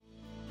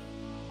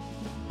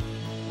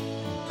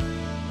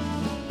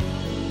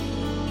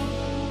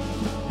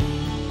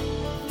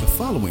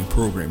following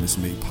program is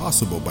made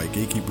possible by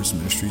Gatekeepers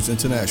Ministries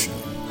International.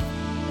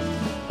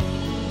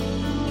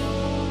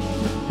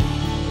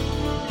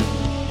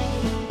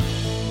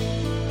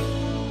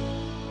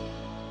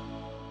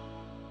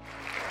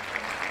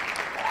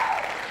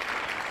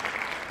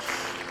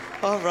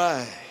 All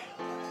right.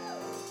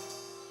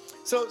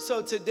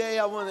 So today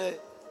I want to,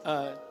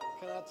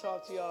 can I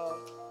talk to y'all?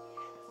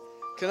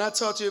 Can I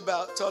talk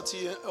to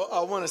you? I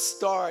want to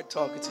start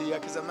talking to you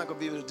because I'm not going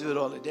to be able to do it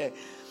all today.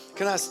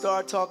 Can I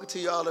start talking to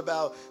you all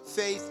about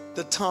faith,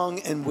 the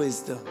tongue, and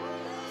wisdom?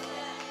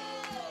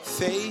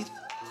 Faith,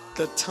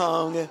 the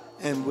tongue,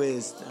 and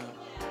wisdom.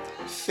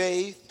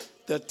 Faith,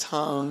 the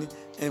tongue,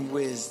 and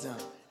wisdom.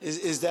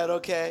 Is that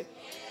okay?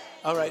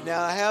 All right.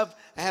 Now I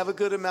have a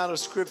good amount of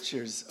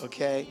scriptures,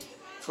 okay,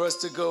 for us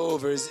to go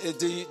over.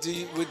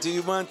 Do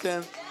you want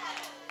them?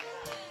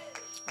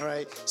 All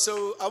right.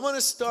 So I want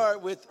to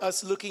start with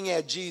us looking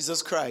at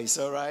Jesus Christ,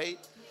 all right,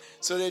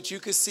 so that you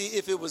can see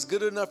if it was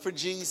good enough for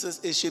Jesus,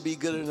 it should be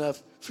good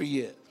enough for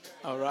you.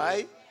 All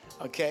right.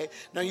 Okay.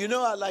 Now,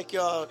 I like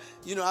y'all,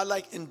 I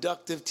like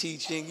inductive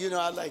teaching.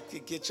 I like to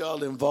get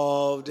y'all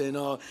involved and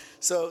all.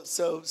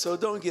 So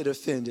don't get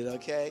offended.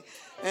 Okay.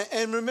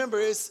 And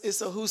remember,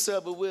 it's a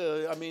whosoever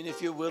will. I mean,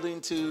 if you're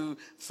willing to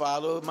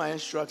follow my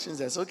instructions,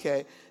 that's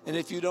okay. And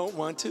if you don't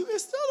want to,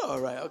 it's still all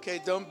right.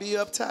 Okay. Don't be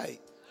uptight.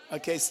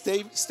 Okay.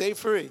 Stay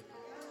free.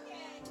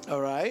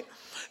 All right.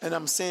 And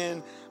I'm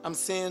saying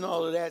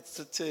all of that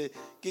to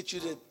get you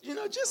to,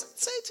 just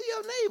say to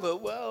your neighbor,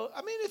 well,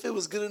 I mean, if it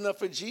was good enough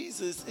for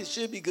Jesus, it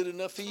should be good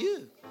enough for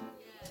you.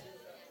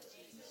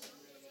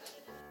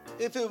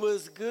 If it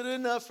was good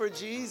enough for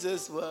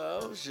Jesus,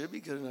 well, it should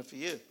be good enough for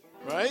you,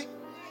 right?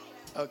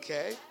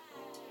 Okay.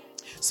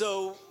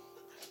 So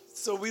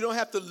we don't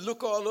have to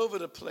look all over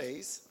the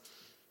place.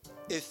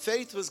 If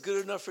faith was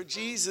good enough for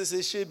Jesus,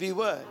 it should be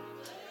what?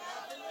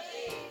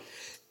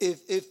 If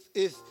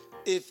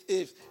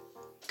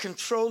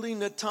controlling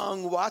the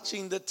tongue,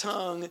 watching the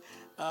tongue,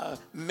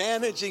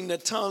 managing the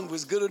tongue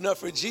was good enough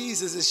for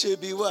Jesus, it should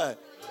be what?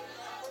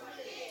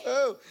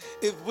 Oh,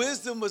 if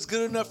wisdom was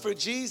good enough for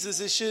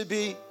Jesus, it should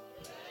be.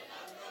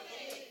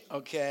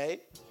 Okay.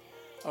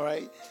 All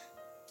right.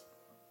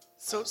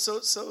 So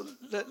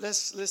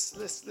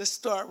let's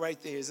start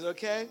right there. Is it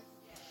okay?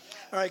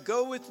 All right,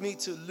 go with me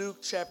to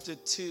Luke chapter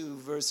 2,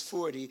 verse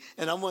 40,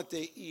 and I want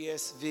the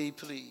ESV,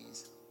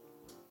 please.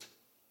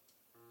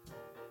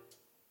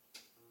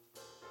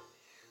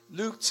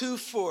 Luke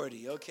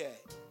 2:40, okay.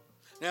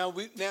 Now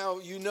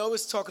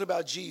it's talking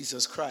about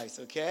Jesus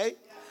Christ, okay?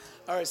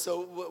 All right,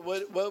 so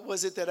what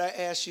was it that I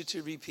asked you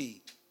to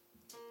repeat?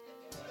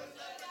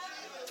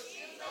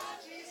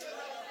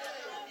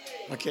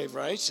 Okay,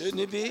 right? Shouldn't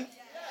it be?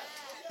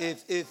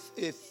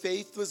 If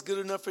faith was good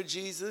enough for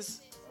Jesus,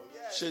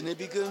 shouldn't it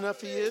be good enough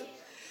for you?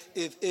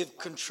 If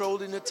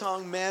controlling the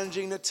tongue,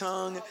 managing the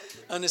tongue,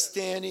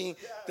 understanding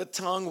the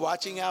tongue,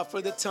 watching out for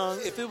the tongue,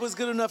 if it was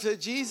good enough for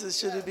Jesus,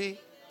 should it be?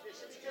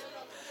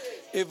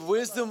 If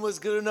wisdom was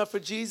good enough for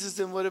Jesus,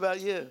 then what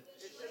about you?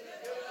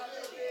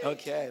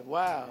 Okay,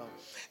 wow.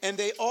 And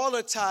they all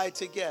are tied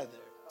together.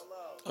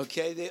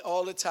 Okay, they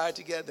all are tied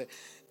together.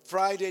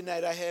 Friday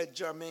night I had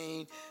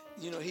Jermaine,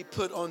 he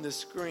put on the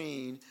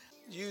screen,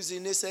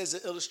 using this as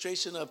an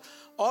illustration of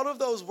all of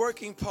those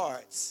working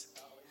parts.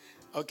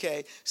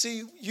 Okay,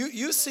 see,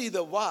 you see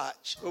the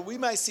watch, or we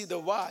might see the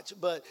watch,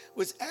 but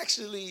what's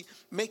actually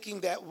making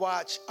that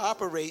watch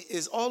operate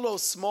is all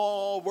those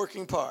small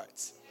working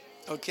parts.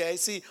 Okay,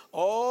 see,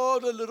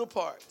 all the little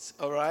parts,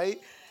 all right?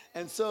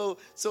 And so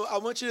I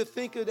want you to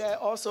think of that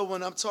also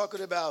when I'm talking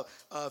about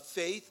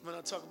faith, when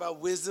I talk about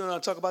wisdom, when I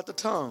talk about the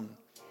tongue.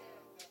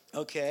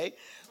 Okay,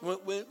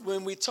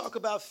 when we talk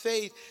about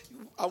faith,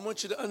 I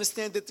want you to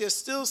understand that there's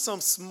still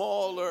some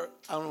smaller,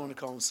 I don't want to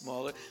call them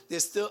smaller,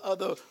 there's still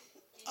other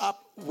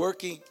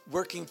working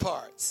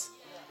parts.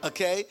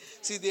 Okay,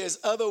 see, there's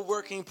other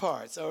working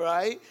parts, all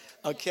right?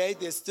 Okay,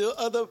 there's still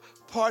other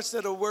parts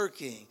that are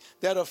working,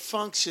 that are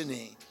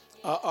functioning.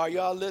 Are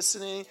y'all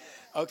listening?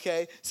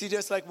 Okay. See,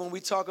 just like when we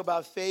talk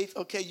about faith,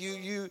 okay,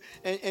 you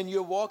and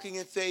you're walking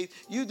in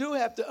faith, you do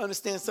have to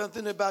understand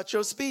something about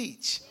your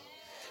speech.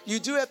 You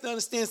do have to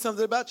understand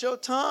something about your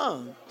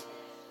tongue.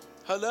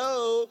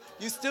 Hello?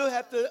 You still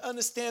have to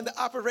understand the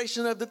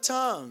operation of the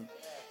tongue.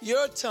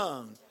 Your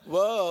tongue.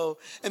 Whoa.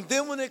 And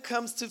then when it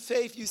comes to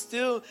faith, you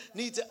still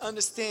need to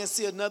understand,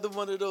 see another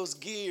one of those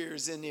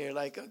gears in there,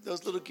 like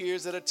those little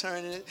gears that are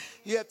turning.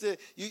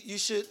 You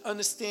should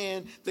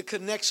understand the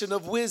connection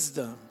of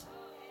wisdom.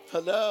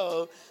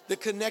 Hello? The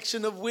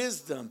connection of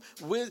wisdom.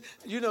 When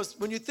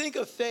you think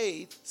of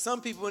faith,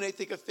 some people, when they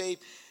think of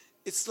faith,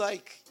 it's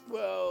like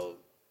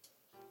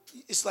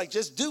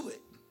just do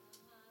it.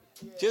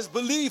 Just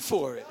believe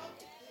for it.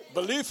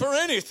 Believe for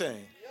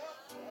anything.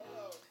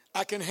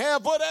 I can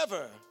have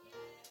whatever.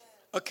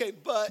 Okay,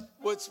 but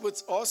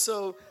what's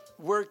also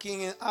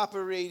working and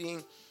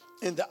operating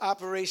in the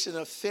operation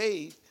of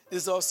faith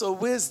is also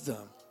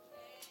wisdom.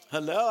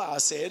 Hello, I'll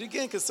say it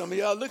again because some of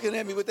y'all looking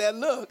at me with that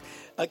look.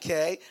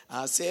 Okay,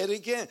 I'll say it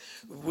again.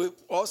 We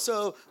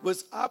also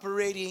was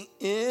operating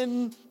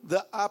in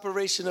the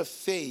operation of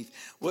faith.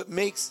 What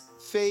makes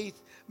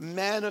faith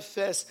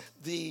manifest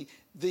the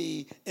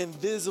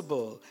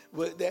invisible,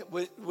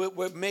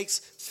 what makes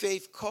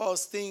faith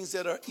cause things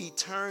that are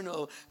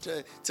eternal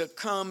to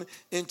come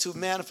into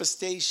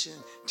manifestation,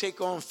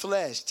 take on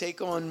flesh,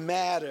 take on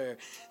matter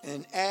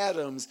and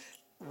atoms.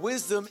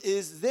 Wisdom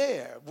is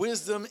there.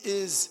 Wisdom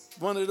is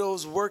one of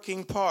those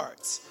working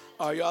parts.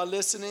 Are y'all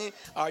listening?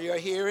 Are y'all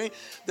hearing?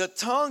 The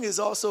tongue is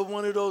also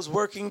one of those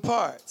working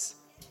parts.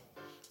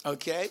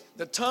 Okay?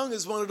 The tongue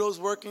is one of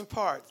those working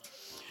parts.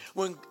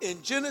 When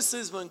in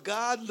Genesis, when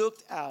God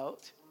looked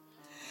out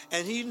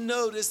and he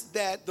noticed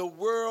that the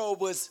world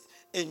was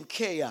in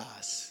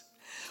chaos,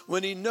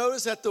 when he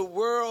noticed that the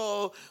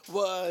world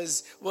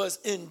was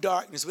in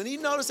darkness, when he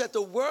noticed that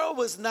the world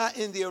was not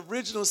in the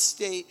original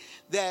state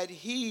that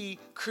he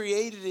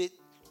created it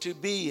to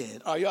be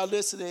in. Are y'all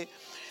listening?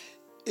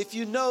 If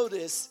you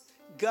notice,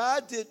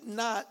 God did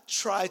not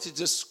try to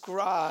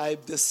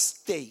describe the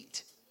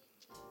state.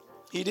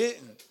 He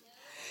didn't.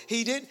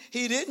 He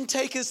didn't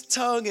take his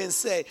tongue and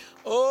say,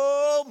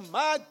 oh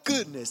my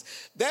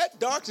goodness, that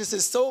darkness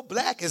is so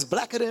black, it's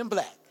blacker than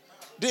black.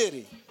 Did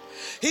he?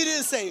 He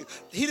didn't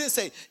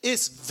say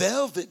it's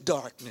velvet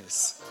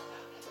darkness.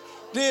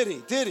 Did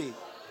he?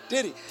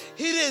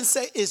 He didn't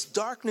say it's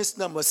darkness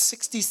number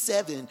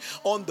 67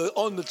 on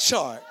the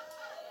chart.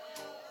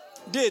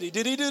 Did he?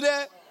 Did he do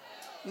that?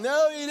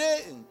 No, he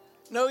didn't.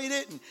 No, he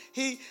didn't.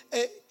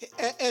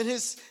 And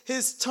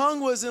his tongue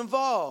was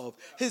involved.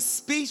 His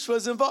speech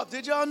was involved.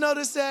 Did y'all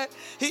notice that?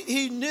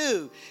 He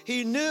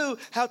knew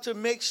how to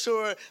make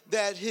sure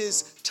that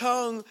his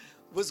tongue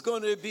was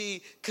going to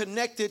be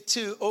connected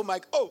to,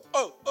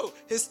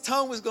 his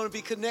tongue was going to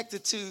be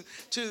connected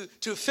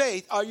to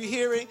faith. Are you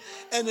hearing?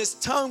 And his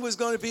tongue was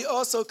going to be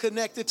also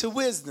connected to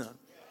wisdom.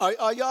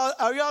 Are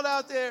y'all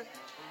out there?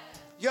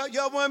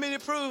 Y'all want me to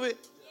prove it?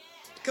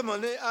 Come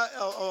on,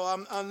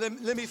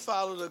 let me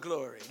follow the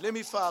glory. Let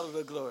me follow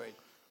the glory.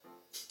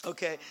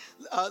 Okay,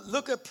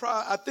 look at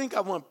I think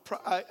I want.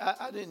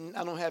 I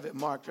don't have it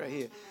marked right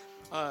here,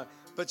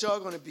 but y'all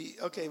going to be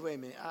okay. Wait a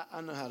minute,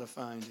 I know how to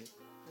find it.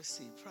 Let's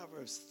see,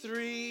 Proverbs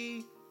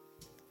 3.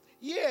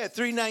 Yeah,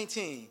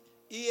 3:19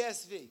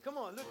 ESV. Come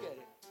on, look at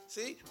it.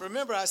 See,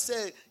 remember I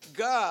said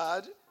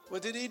God.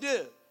 What did he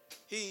do?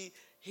 He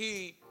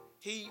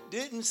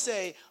didn't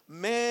say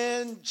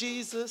man,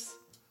 Jesus,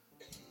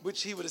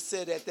 which he would have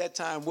said at that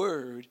time,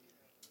 word.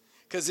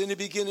 Because in the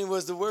beginning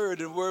was the word,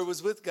 and the word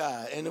was with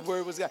God, and the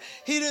word was God.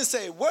 He didn't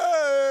say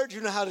word.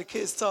 You know how the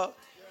kids talk?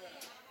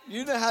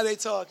 You know how they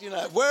talk. You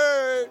know,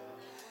 word.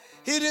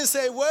 He didn't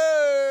say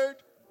word.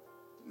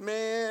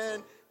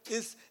 Man,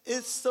 it's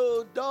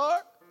so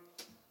dark,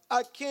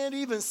 I can't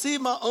even see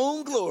my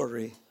own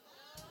glory.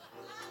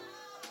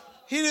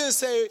 He didn't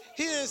say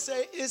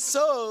it's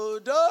so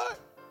dark.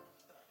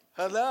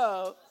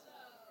 Hello?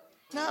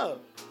 No,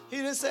 he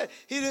didn't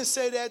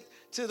say that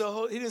to the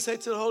Holy. He didn't say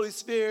to the Holy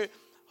Spirit,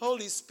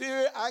 Holy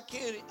Spirit,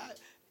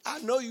 I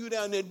know you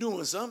down there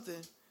doing something.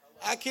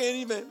 I can't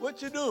even.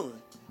 What you doing?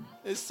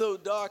 It's so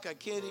dark. I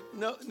can't even.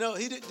 No.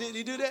 Did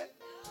he do that?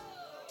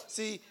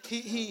 See,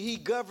 he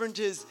governed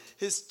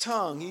his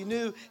tongue. He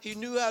knew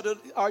how to.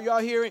 Are y'all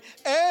hearing?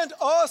 And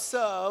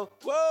also,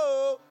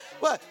 whoa,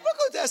 what? Look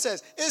what that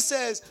says. It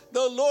says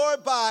the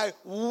Lord by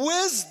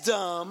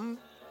wisdom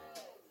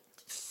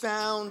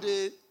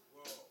founded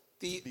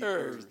the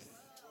earth.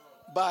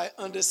 By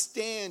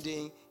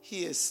understanding,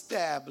 he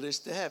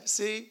established the heavens.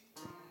 See?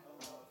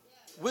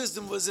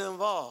 Wisdom was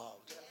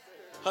involved.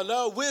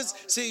 Hello?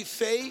 See,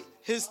 faith,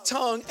 his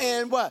tongue,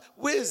 and what?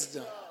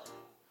 Wisdom.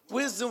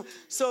 Wisdom.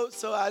 So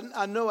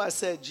I know I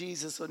said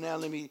Jesus, so now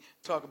let me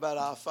talk about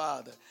our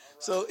Father.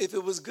 So if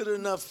it was good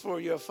enough for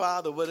your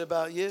Father, what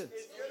about you?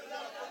 It's good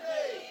enough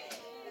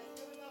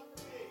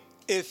for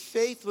me. If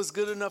faith was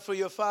good enough for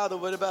your Father,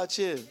 what about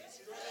you?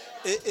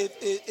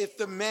 If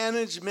the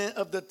management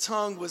of the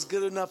tongue was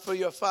good enough for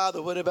your Father,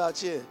 what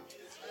about you?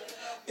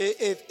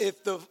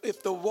 If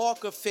the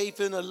walk of faith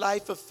and the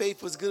life of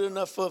faith was good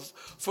enough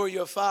for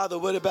your Father,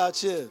 what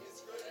about you?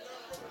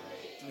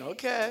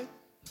 Okay.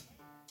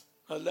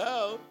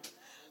 Hello?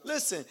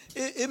 Listen,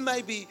 it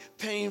might be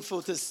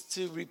painful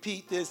to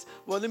repeat this.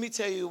 Well, let me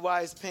tell you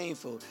why it's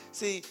painful.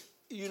 See,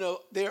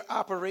 there are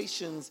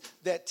operations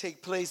that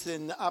take place,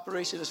 and the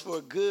operation is for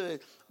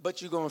good,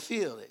 but you're going to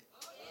feel it.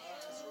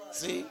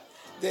 See?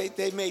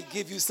 They may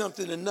give you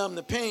something to numb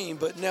the pain,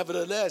 but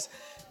nevertheless,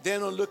 they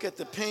don't look at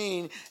the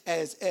pain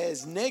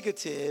as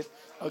negative,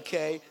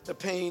 okay? The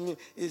pain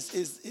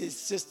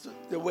is just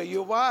the way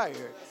you're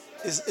wired.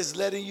 It's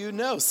letting you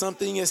know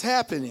something is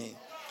happening.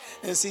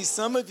 And see,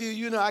 some of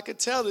you, I could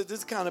tell that this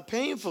is kind of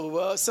painful.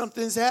 Well,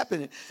 something's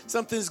happening.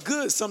 Something's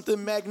good.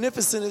 Something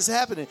magnificent is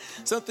happening.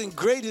 Something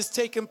great is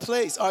taking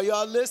place. Are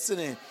y'all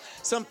listening?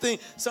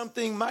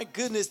 something, my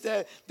goodness,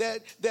 that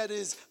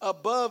is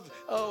above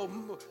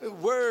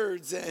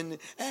words and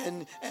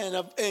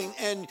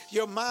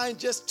your mind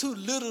just too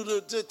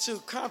little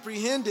to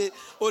comprehend it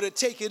or to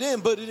take it in,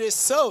 but it is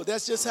so.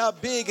 That's just how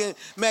big and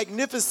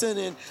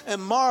magnificent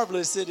and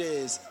marvelous it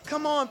is.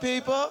 Come on,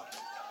 people.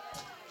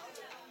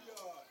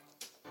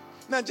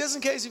 Now, just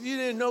in case if you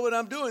didn't know what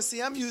I'm doing,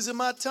 see, I'm using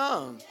my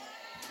tongue.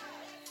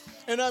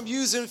 And I'm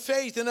using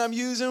faith and I'm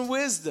using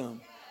wisdom.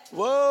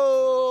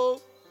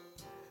 Whoa.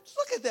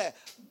 Look at that.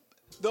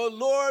 The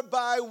Lord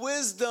by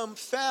wisdom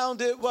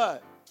founded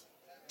what?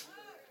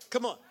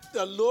 Come on.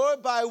 The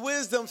Lord by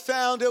wisdom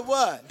founded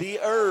what? The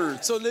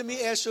earth. So let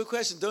me ask you a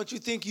question. Don't you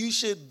think you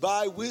should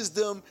by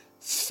wisdom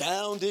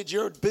founded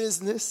your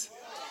business?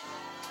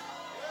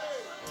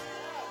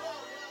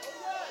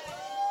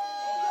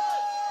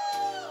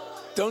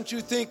 Don't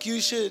you think you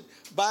should,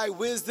 by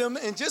wisdom,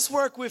 and just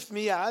work with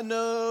me? I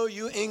know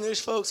you English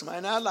folks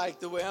might not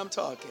like the way I'm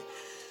talking.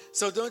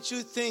 So don't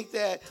you think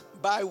that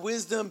by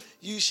wisdom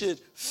you should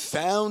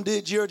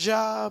founded your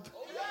job,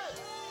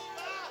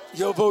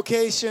 your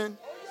vocation,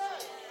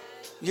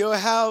 your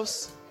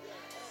house,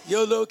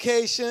 your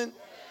location,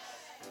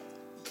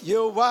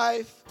 your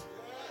wife,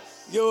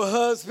 your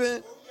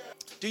husband?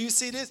 Do you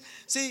see this?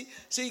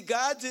 See,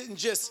 God didn't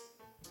just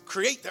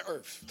create the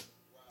earth.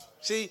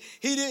 See,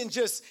 he didn't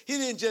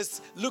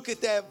just look at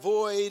that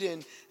void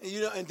and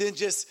then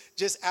just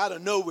out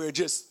of nowhere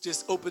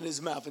just open his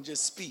mouth and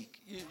just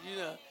speak. You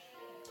know,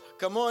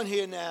 come on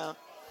here now.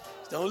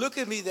 Don't look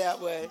at me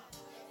that way.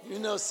 You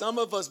know, some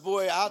of us,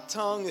 boy, our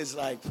tongue is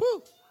like,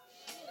 whew.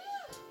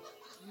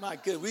 My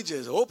goodness, we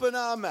just open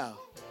our mouth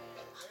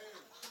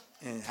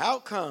and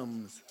out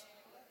comes.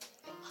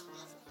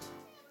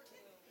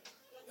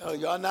 Oh,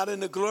 y'all not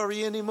in the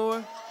glory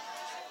anymore?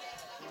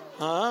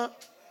 Huh?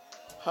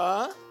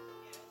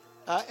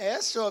 I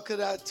asked y'all, could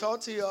I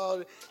talk to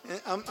y'all?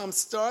 And I'm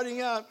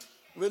starting out.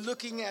 We're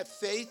looking at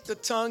faith, the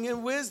tongue,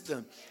 and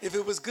wisdom. If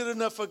it was good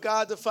enough for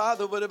God the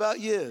Father, what about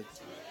you?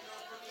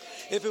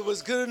 If it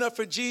was good enough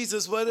for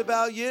Jesus, what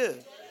about you?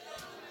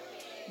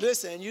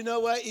 Listen, you know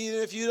what?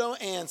 Even if you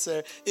don't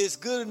answer, it's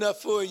good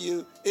enough for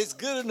you. It's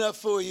good enough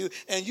for you,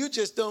 and you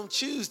just don't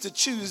choose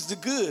the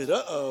good.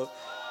 Uh-oh.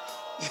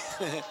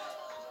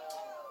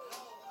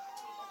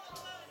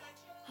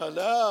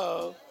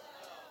 Hello?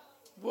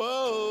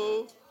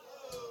 Whoa.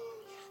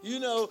 You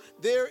know,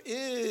 there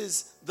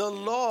is the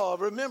law.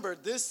 Remember,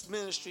 this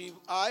ministry,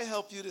 I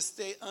help you to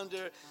stay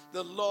under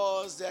the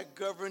laws that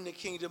govern the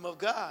kingdom of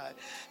God.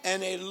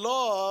 And a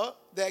law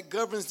that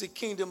governs the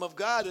kingdom of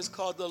God is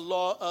called the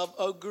law of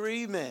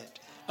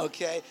agreement.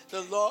 Okay?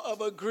 The law of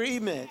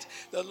agreement.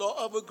 The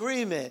law of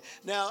agreement.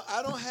 Now,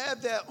 I don't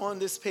have that on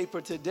this paper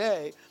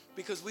today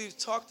because we've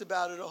talked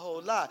about it a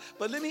whole lot.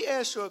 But let me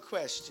ask you a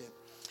question.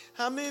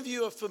 How many of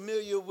you are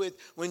familiar with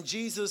when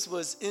Jesus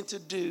was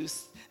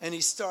introduced and he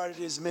started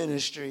his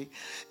ministry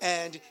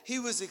and he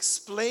was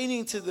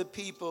explaining to the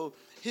people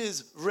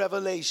his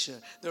revelation,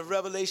 the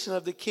revelation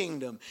of the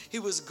kingdom? He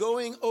was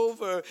going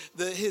over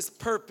his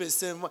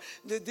purpose. And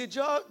did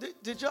y'all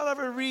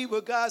ever read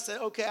where God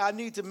said, okay, I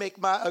need to make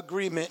my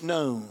agreement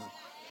known?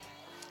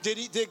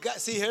 Did God,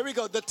 see, here we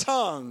go, the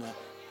tongue.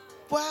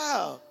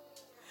 Wow.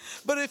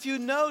 But if you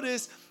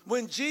notice,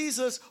 when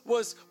Jesus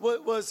was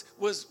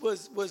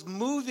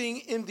moving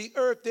in the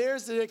earth,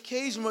 there's an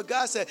occasion where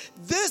God said,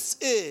 this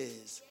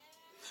is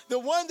the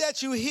one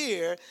that you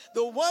hear,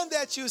 the one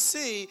that you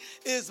see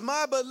is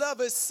my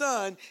beloved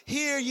son,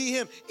 hear ye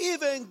him.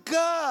 Even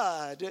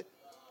God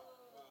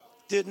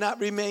did not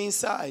remain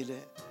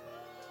silent.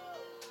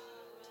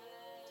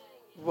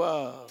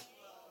 Wow.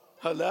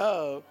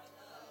 Hello.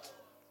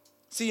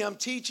 See, I'm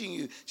teaching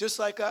you, just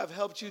like I've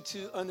helped you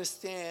to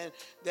understand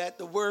that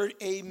the word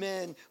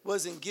amen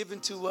wasn't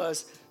given to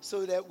us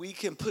so that we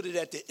can put it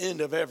at the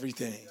end of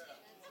everything.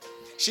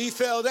 She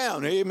fell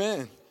down,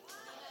 amen.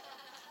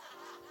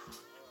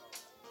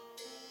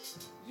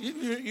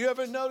 You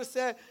ever notice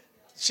that?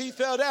 She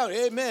fell down,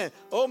 amen.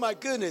 Oh my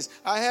goodness,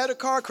 I had a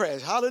car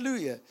crash,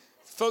 hallelujah.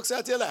 Folks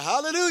out there like,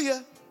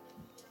 hallelujah.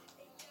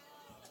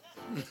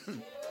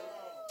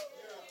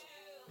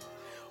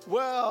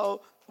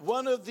 Well,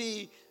 one of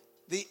the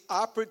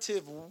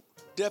operative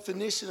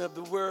definition of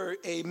the word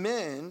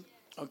amen,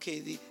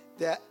 okay,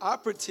 that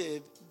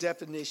operative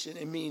definition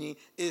and meaning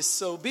is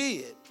so be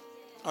it.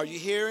 Are you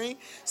hearing?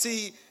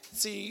 See,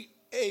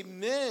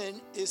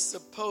 amen is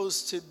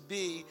supposed to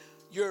be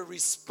your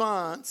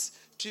response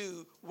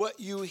to what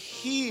you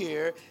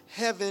hear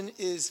heaven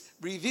is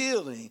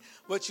revealing.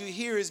 What you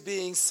hear is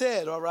being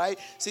said, all right?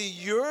 See,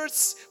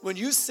 when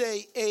you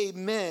say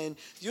amen,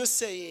 you're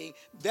saying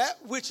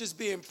that which is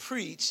being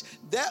preached,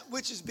 that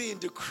which is being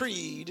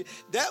decreed,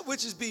 that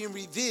which is being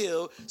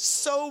revealed,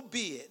 so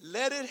be it.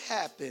 Let it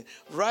happen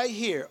right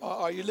here.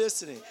 Are you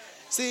listening?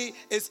 See,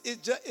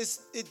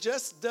 it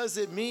just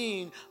doesn't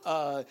mean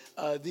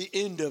the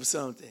end of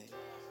something.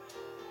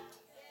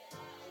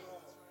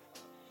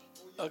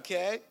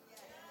 Okay?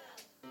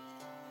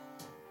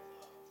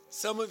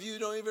 Some of you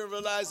don't even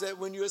realize that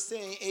when you're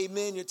saying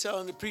amen, you're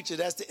telling the preacher,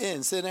 that's the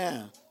end. Sit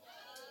down.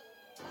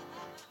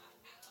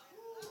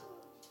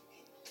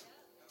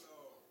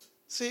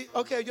 See,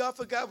 okay, y'all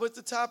forgot what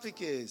the topic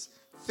is.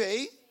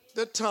 Faith,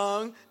 the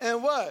tongue,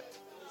 and what?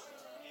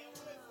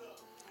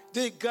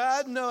 Did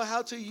God know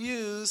how to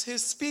use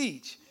his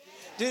speech?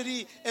 Did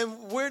he? And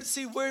where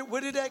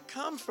did that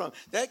come from?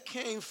 That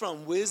came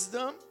from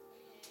wisdom.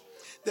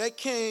 That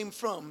came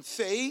from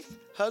faith.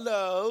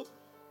 Hello.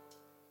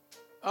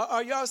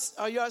 Are y'all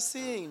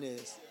seeing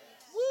this?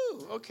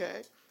 Woo,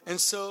 okay. And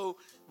so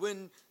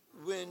when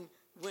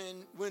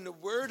the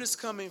word is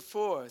coming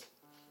forth,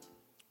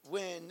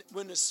 when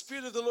the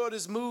Spirit of the Lord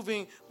is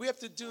moving, we have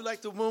to do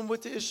like the woman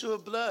with the issue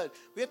of blood.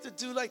 We have to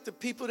do like the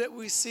people that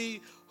we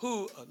see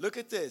who, look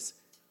at this,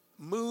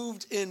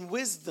 moved in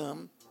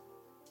wisdom.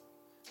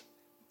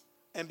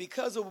 And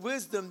because of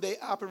wisdom, they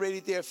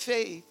operated their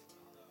faith.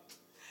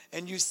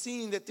 And you've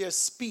seen that their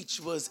speech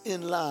was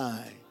in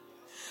line.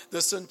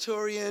 The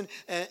centurion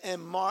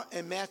and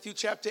Matthew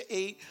chapter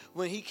 8,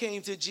 when he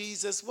came to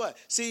Jesus, what?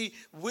 See,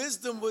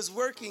 wisdom was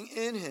working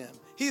in him.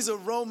 He's a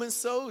Roman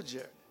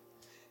soldier.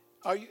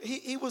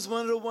 He was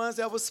one of the ones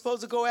that was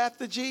supposed to go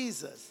after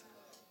Jesus.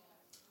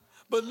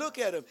 But look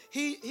at him.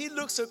 He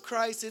looks at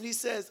Christ and he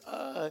says,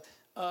 I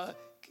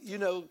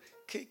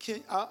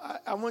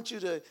want you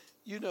to,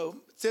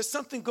 there's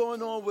something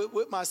going on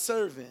with my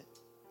servant.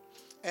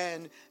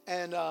 And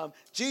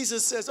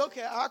Jesus says,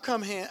 okay, I'll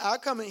come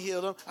and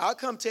heal him. I'll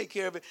come take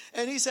care of it.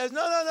 And he says,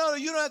 no,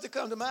 you don't have to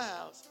come to my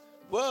house.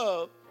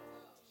 Whoa.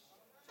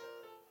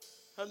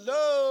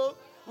 Hello.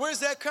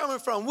 Where's that coming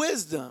from?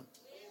 Wisdom.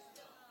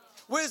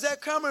 Where's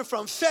that coming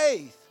from?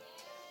 Faith.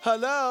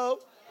 Hello.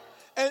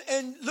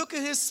 And look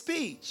at his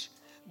speech.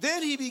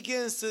 Then he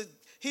begins to,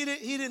 he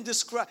didn't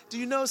describe, do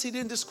you notice he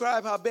didn't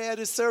describe how bad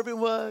his servant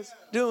was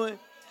doing?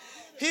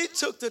 He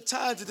took the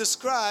time to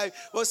describe,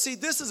 well, see,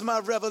 this is my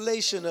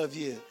revelation of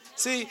you.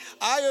 See,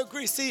 I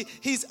agree. See,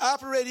 he's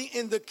operating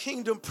in the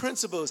kingdom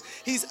principles.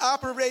 He's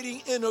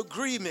operating in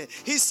agreement.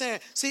 He's saying,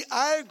 see,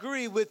 I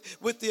agree with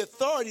the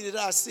authority that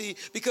I see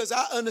because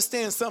I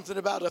understand something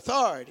about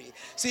authority.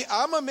 See,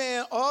 I'm a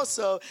man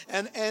also,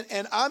 and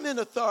I'm in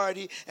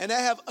authority, and I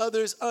have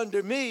others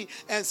under me.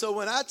 And so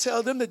when I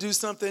tell them to do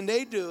something,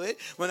 they do it.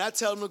 When I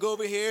tell them to go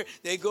over here,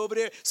 they go over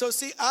there. So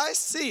see,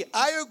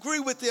 I agree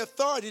with the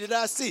authority that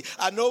I see.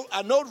 I know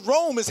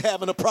Rome is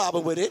having a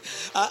problem with it.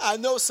 I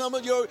know some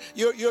of your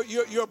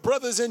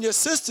brothers and your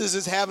sisters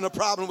is having a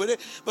problem with it,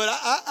 but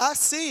I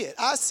see it.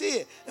 I see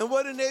it. And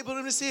what enabled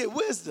them to see it?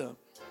 Wisdom.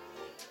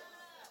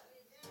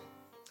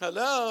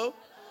 Hello?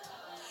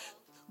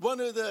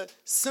 One of the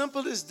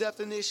simplest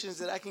definitions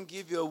that I can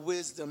give you of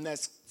wisdom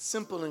that's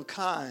simple and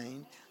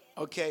kind,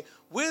 okay?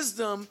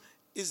 Wisdom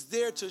is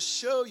there to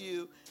show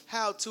you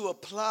how to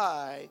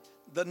apply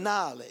the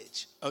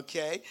knowledge,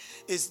 okay?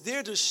 It's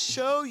there to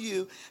show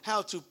you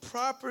how to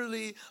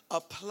properly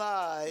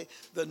apply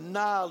the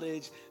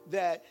knowledge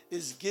that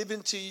is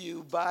given to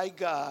you by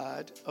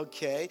God,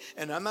 okay?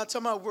 And I'm not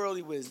talking about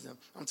worldly wisdom.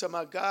 I'm talking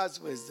about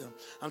God's wisdom.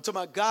 I'm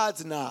talking about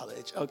God's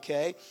knowledge,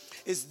 okay?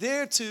 It's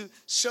there to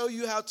show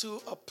you how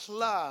to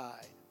apply,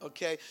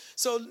 okay?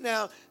 So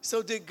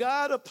did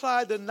God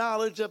apply the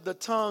knowledge of the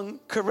tongue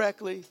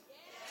correctly?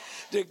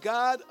 Did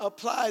God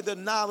apply the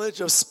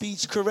knowledge of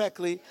speech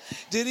correctly?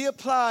 Did he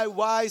apply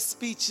wise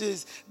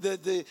speeches,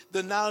 the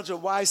knowledge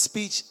of wise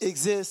speech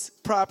exists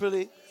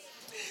properly?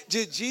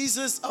 Did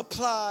Jesus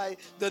apply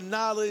the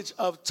knowledge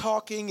of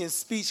talking and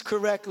speech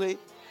correctly?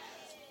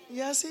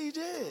 Yes, he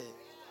did.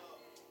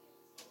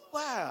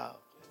 Wow.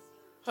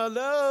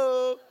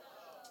 Hello.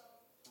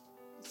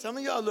 Some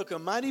of y'all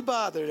looking mighty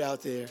bothered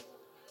out there.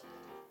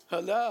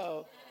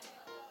 Hello.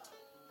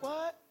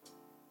 What?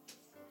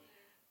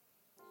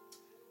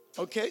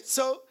 Okay,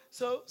 so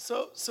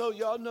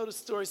y'all know the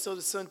story. So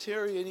the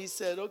centurion, he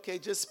said, okay,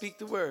 just speak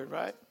the word,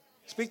 right?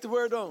 Speak the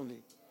word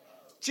only.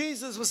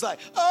 Jesus was like,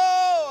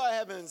 oh, I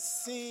haven't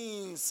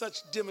seen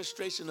such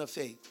demonstration of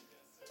faith.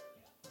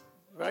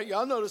 Right?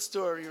 Y'all know the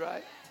story,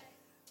 right?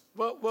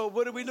 Well,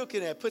 what are we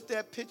looking at? Put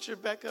that picture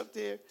back up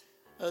there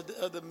of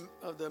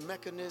the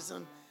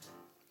mechanism.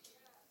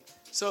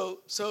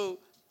 So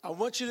I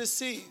want you to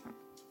see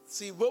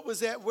what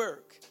was at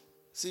work.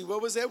 See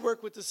what was at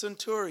work with the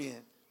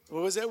centurion.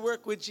 What was at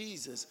work with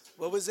Jesus?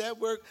 What was at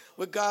work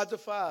with God the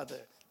Father?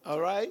 All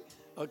right?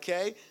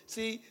 Okay?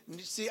 See,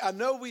 I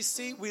know we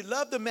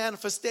love the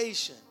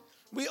manifestation.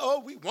 We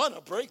want a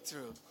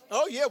breakthrough.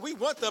 Oh, yeah, we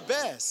want the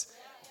best.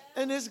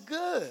 And it's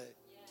good.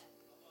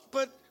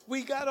 But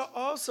we got to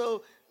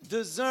also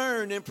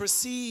discern and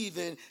perceive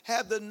and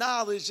have the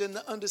knowledge and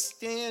the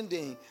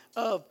understanding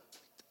of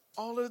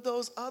all of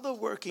those other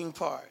working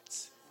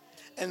parts.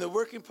 And the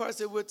working parts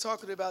that we're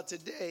talking about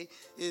today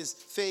is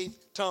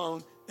faith,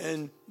 tongue,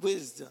 and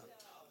wisdom.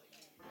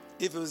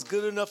 If it was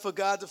good enough for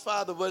God the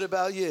Father, what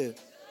about you?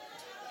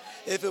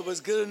 If it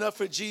was good enough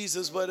for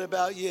Jesus, what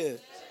about you?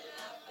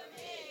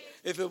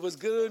 If it was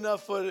good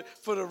enough for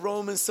the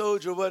Roman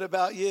soldier, what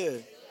about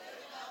you?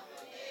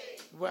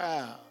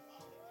 Wow.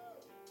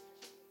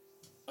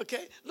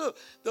 Okay, look,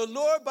 the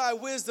Lord by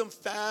wisdom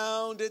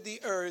founded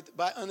the earth.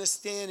 By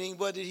understanding,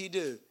 what did he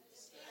do?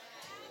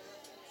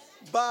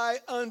 By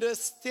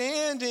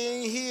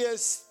understanding, he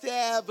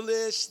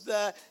established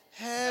the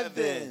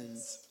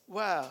heavens.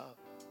 Wow.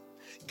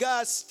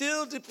 God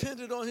still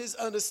depended on his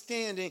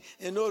understanding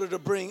in order to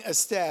bring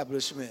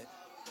establishment.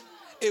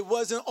 It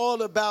wasn't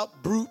all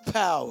about brute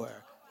power.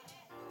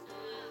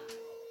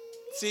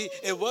 See,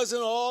 it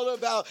wasn't all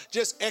about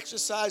just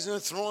exercising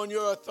and throwing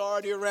your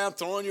authority around,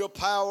 throwing your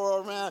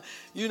power around,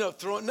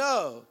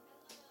 no.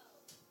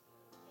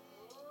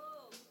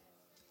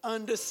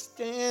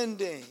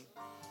 Understanding.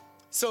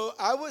 So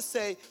I would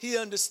say he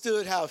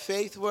understood how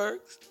faith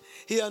works.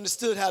 He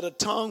understood how the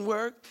tongue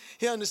worked.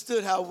 He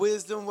understood how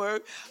wisdom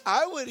worked.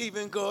 I would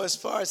even go as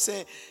far as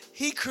saying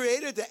he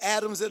created the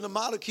atoms and the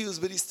molecules,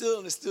 but he still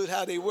understood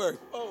how they work.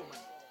 Oh, my.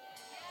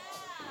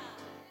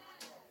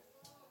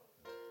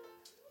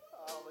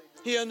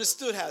 He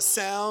understood how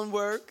sound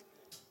worked.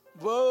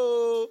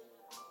 Whoa.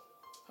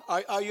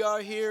 Are y'all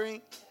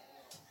hearing?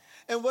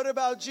 And what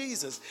about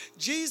Jesus?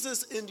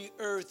 Jesus in the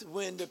earth,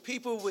 when the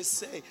people would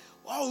say,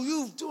 oh,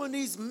 you're doing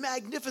these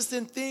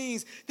magnificent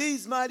things,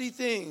 these mighty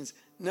things.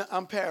 No,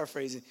 I'm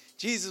paraphrasing.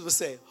 Jesus would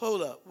say,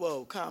 hold up,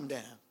 whoa, calm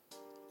down.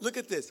 Look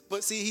at this.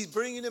 But see, he's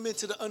bringing them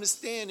into the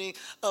understanding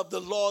of the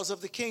laws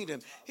of the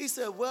kingdom. He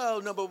said,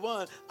 well, number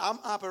one, I'm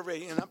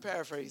operating, and I'm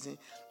paraphrasing,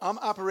 I'm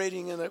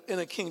operating in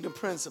a kingdom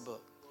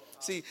principle.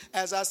 See,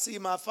 as I see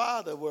my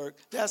Father work,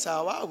 that's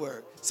how I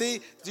work.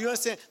 See, do you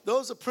understand?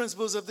 Those are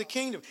principles of the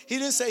kingdom. He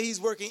didn't say he's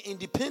working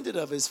independent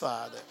of his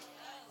Father.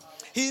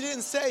 He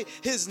didn't say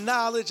his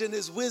knowledge and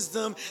his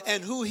wisdom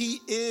and who he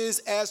is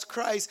as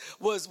Christ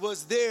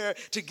was there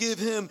to give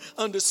him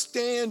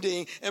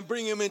understanding and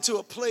bring him into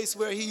a place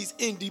where he's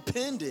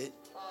independent.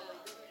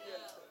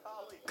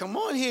 Come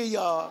on here,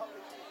 y'all.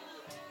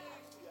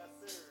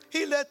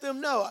 He let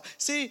them know.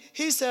 See,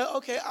 he said,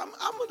 okay, I'm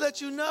going to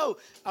let you know.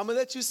 I'm going to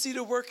let you see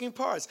the working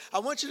parts. I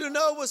want you to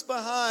know what's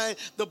behind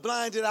the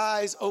blinded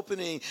eyes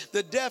opening,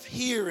 the deaf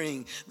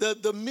hearing,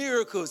 the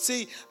miracles.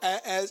 See,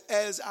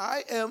 as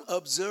I am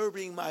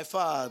observing my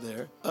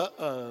Father,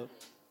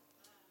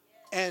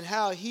 and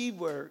how he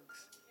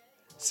works,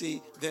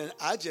 see, then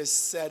I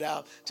just set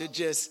out to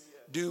just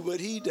do what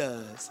he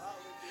does.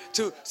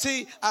 This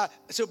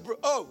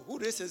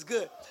is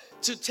good.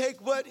 To take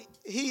what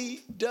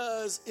he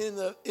does in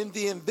the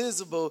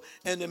invisible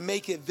and to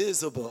make it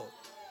visible.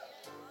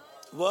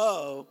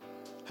 Whoa.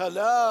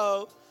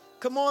 Hello.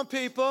 Come on,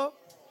 people.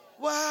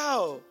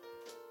 Wow.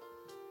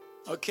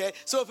 Okay.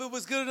 So if it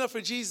was good enough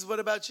for Jesus, what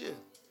about you?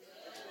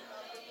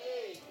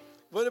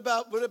 What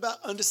about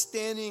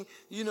understanding,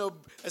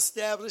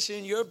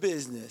 establishing your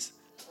business?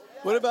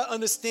 What about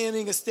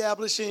understanding,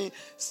 establishing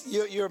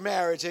your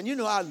marriage? And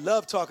I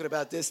love talking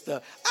about this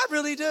stuff. I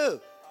really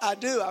do. I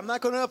do. I'm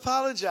not going to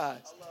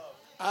apologize.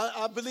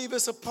 I believe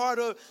it's a part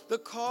of the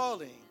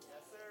calling.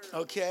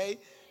 Okay?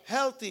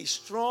 Healthy,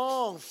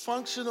 strong,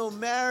 functional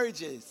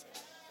marriages.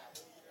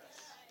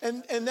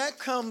 And that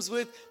comes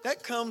with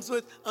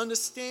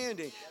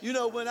understanding.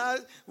 When I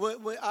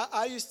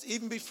used to,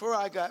 even before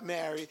I got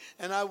married,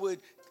 and I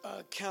would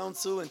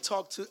counsel and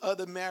talk to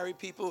other married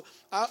people,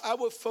 I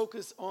would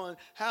focus on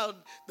how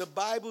the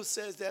Bible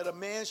says that a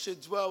man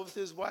should dwell with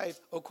his wife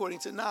according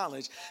to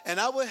knowledge. And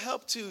I would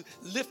help to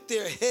lift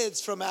their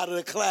heads from out of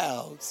the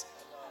clouds.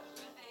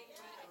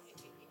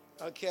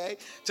 Okay?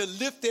 To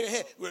lift their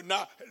head.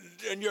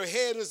 And your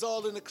head is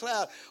all in the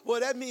cloud. Well,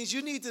 that means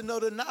you need to know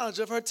the knowledge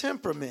of her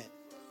temperament.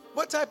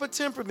 What type of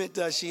temperament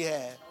does she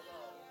have?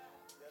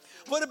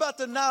 What about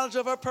the knowledge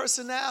of her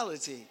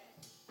personality?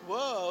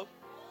 Whoa.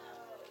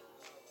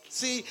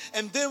 See,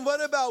 and then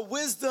what about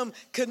wisdom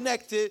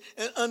connected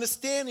and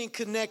understanding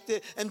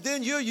connected, and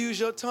then you'll use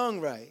your tongue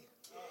right.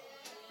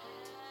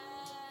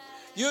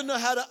 You'll know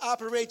how to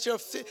operate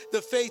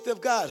the faith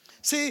of God.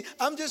 See,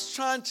 I'm just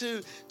trying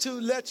to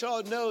let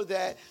y'all know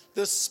that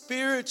the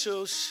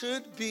spiritual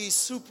should be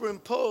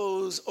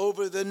superimposed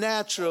over the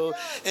natural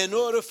in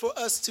order for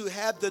us to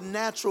have the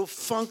natural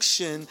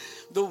function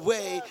the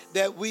way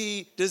that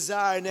we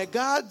desire and that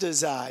God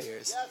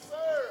desires.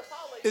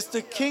 It's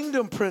the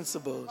kingdom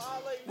principles.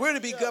 We're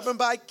to be governed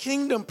by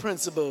kingdom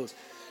principles.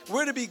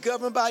 We're to be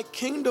governed by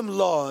kingdom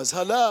laws.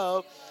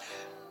 Hello?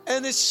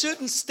 And it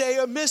shouldn't stay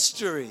a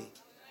mystery.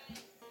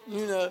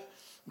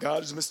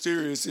 God is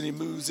mysterious and he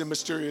moves in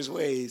mysterious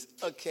ways.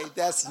 Okay,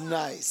 that's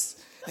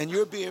nice. And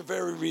you're being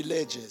very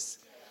religious.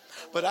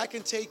 But I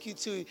can take you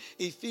to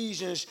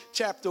Ephesians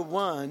chapter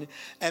 1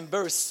 and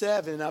verse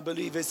 7, I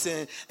believe it's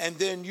in. And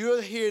then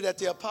you'll hear that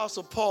the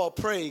Apostle Paul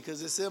prayed,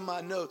 because it's in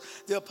my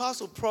notes. The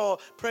Apostle Paul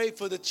prayed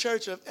for the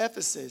church of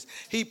Ephesus.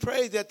 He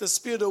prayed that the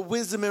spirit of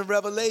wisdom and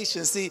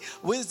revelation,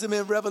 wisdom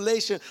and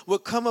revelation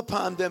would come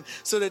upon them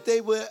so that they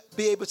would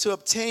be able to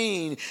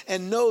obtain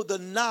and know the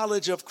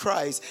knowledge of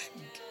Christ.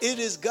 It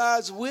is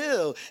God's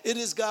will. It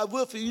is God's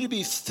will for you to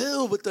be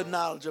filled with the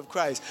knowledge of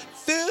Christ.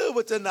 Filled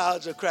with the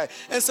knowledge of Christ.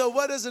 And so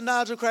what does the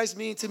knowledge of Christ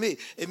mean to me?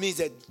 It means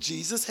that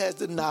Jesus has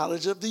the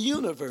knowledge of the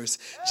universe.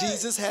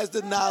 Jesus has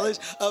the knowledge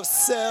of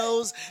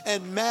cells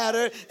and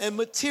matter and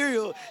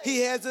material.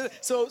 He has it,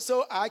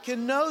 so I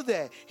can know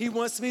that. He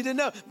wants me to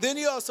know. Then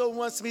he also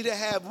wants me to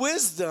have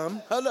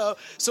wisdom. Hello.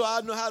 So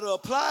I know how to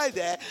apply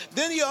that.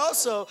 Then he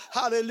also,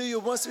 hallelujah,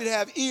 wants me to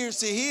have ears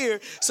to hear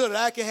so that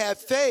I can have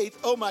faith.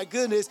 Oh my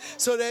goodness.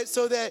 So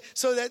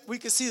that we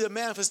can see the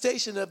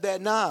manifestation of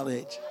that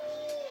knowledge.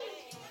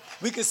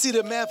 We can see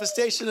the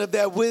manifestation of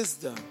that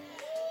wisdom.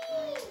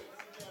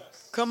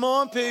 Come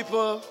on,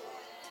 people.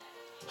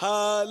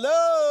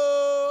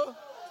 Hello.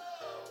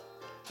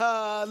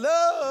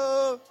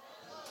 Hello.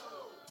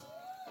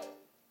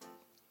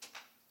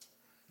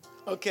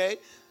 Okay,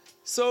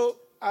 so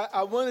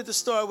I wanted to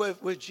start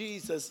with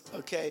Jesus,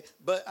 okay,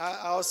 but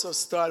I also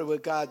started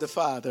with God the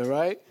Father,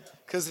 right?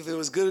 Because if it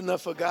was good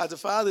enough for God the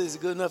Father, is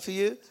it good enough for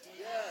you?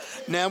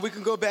 Now we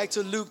can go back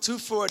to Luke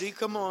 2:40.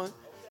 Come on.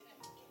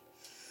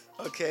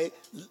 Okay.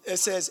 It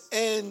says,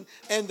 and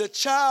the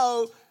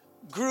child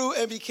grew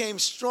and became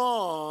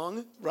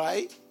strong,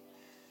 right?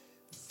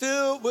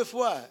 Filled with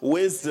what?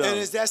 Wisdom. And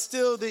is that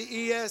still the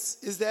ES?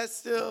 Is that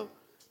still?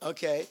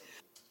 Okay.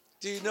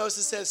 Do you notice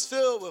it says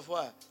filled with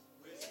what?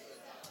 Wisdom.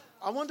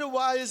 I wonder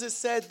why is it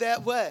said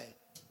that way?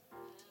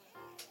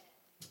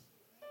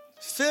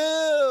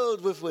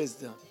 Filled with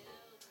wisdom.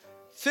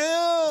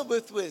 Filled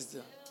with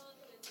wisdom.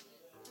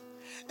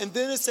 And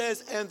then it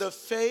says, and the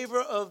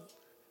favor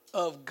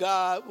of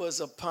God was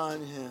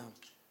upon him.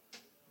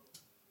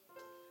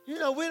 You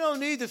know, we don't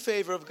need the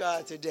favor of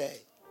God today.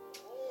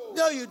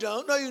 No, you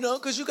don't. No, you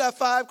don't, because you got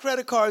 5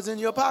 credit cards in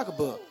your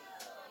pocketbook.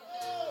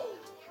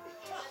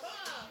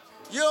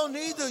 You don't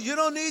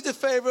need the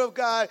favor of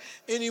God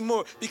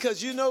anymore,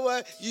 because you know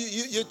what?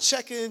 You're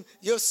checking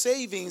your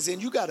savings, and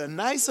you got a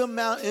nice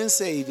amount in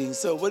savings.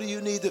 So what do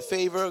you need the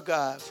favor of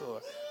God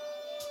for?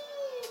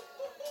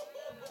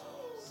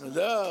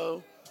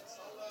 Hello.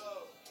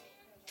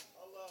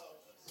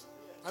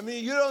 I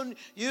mean, you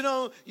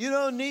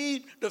don't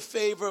need the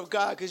favor of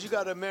God because you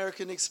got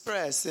American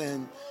Express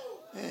and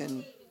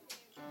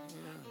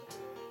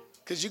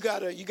because you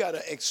got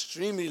an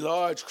extremely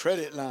large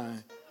credit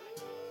line.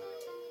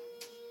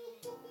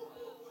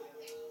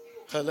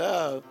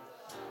 Hello.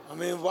 I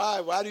mean,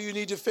 why do you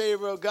need the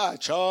favor of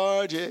God?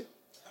 Charge it.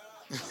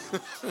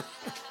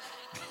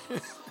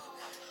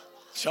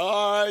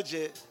 Charge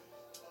it.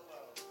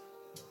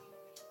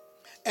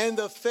 And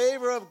the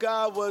favor of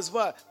God was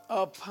what?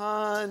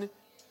 Upon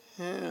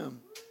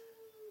him.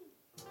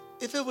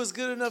 If it was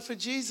good enough for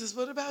Jesus,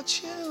 what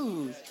about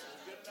you?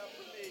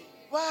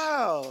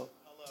 Wow.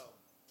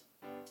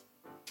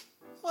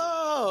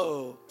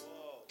 Whoa.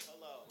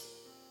 Hello.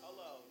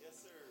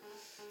 Yes,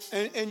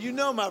 sir. And you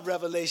know my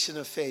revelation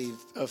of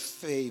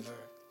favor.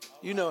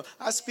 You know,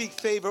 I speak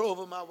favor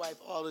over my wife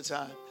all the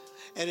time.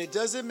 And it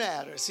doesn't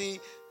matter. See,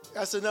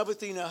 that's another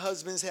thing that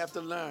husbands have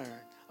to learn.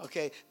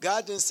 Okay,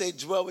 God didn't say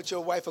dwell with your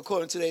wife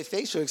according to their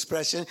facial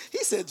expression. He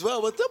said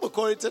dwell with them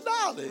according to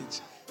knowledge.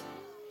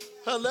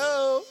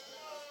 Hello?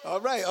 All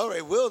right.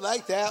 We'll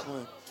like that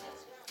one.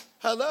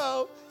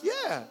 Hello?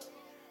 Yeah.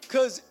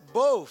 Because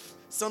both.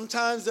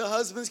 Sometimes the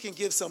husbands can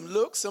give some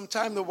looks.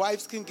 Sometimes the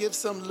wives can give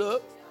some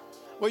look.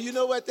 Well, you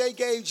know what? They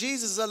gave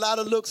Jesus a lot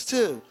of looks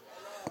too.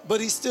 But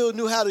he still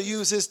knew how to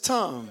use his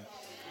tongue.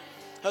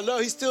 Hello?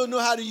 He still knew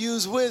how to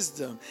use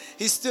wisdom.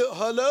 He still,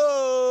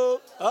 hello?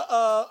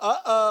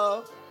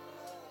 Uh-oh.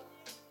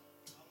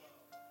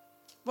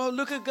 Well,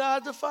 look at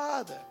God the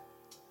Father.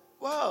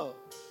 Wow.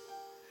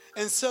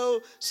 And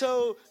so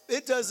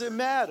it doesn't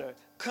matter.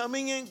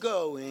 Coming and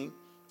going,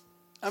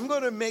 I'm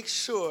going to make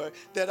sure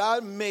that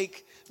I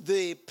make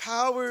the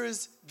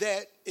powers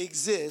that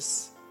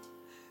exist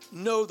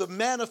know the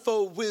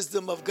manifold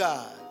wisdom of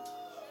God.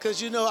 Because,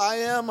 you know, I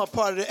am a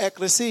part of the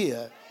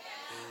ecclesia.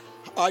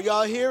 Are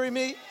y'all hearing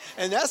me?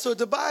 And that's what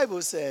the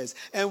Bible says.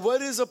 And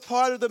what is a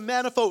part of the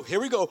manifold? Here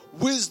we go.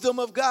 Wisdom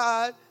of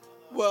God.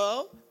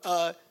 Well,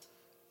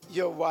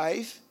 your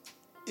wife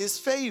is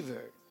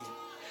favored.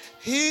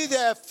 He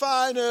that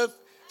findeth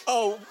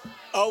a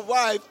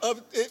wife,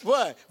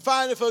 what?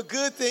 Findeth a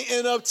good thing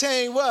and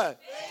obtain what?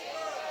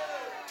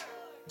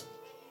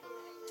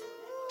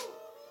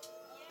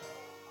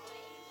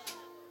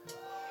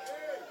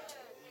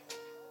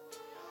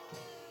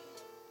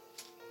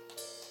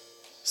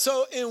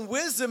 So in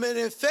wisdom and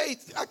in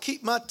faith, I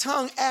keep my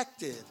tongue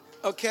active.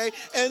 Okay,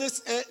 and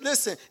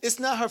listen, it's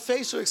not her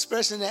facial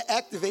expression that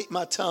activates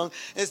my tongue.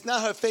 It's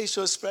not her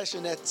facial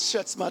expression that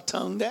shuts my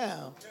tongue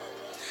down.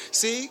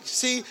 See.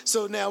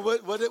 So now,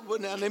 what?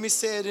 Now let me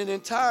say it in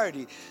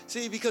entirety.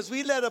 See, because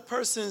we let a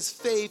person's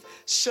faith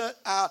shut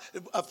out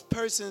a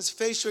person's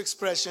facial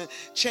expression,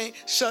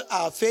 shut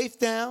our faith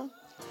down,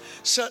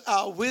 shut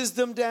our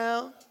wisdom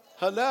down.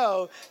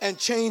 Hello, and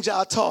change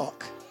our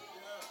talk.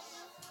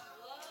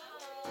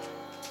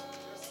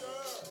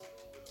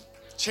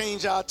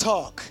 Change our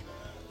talk.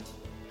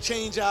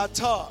 Change our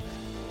talk.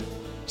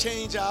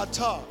 Change our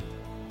talk.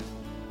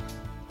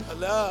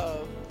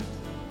 Hello.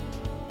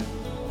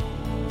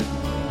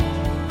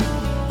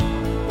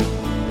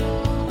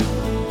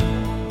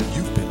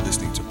 You've been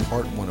listening to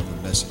part 1 of a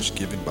message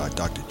given by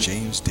Dr.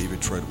 James David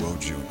Treadwell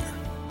Jr.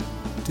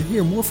 To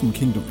hear more from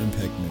Kingdom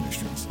Impact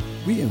Ministries,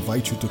 we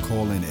invite you to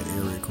call in at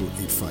area code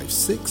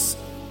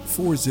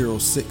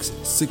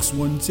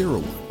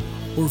 856-406-6101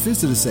 or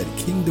visit us at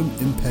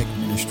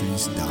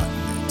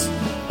kingdomimpactministries.net.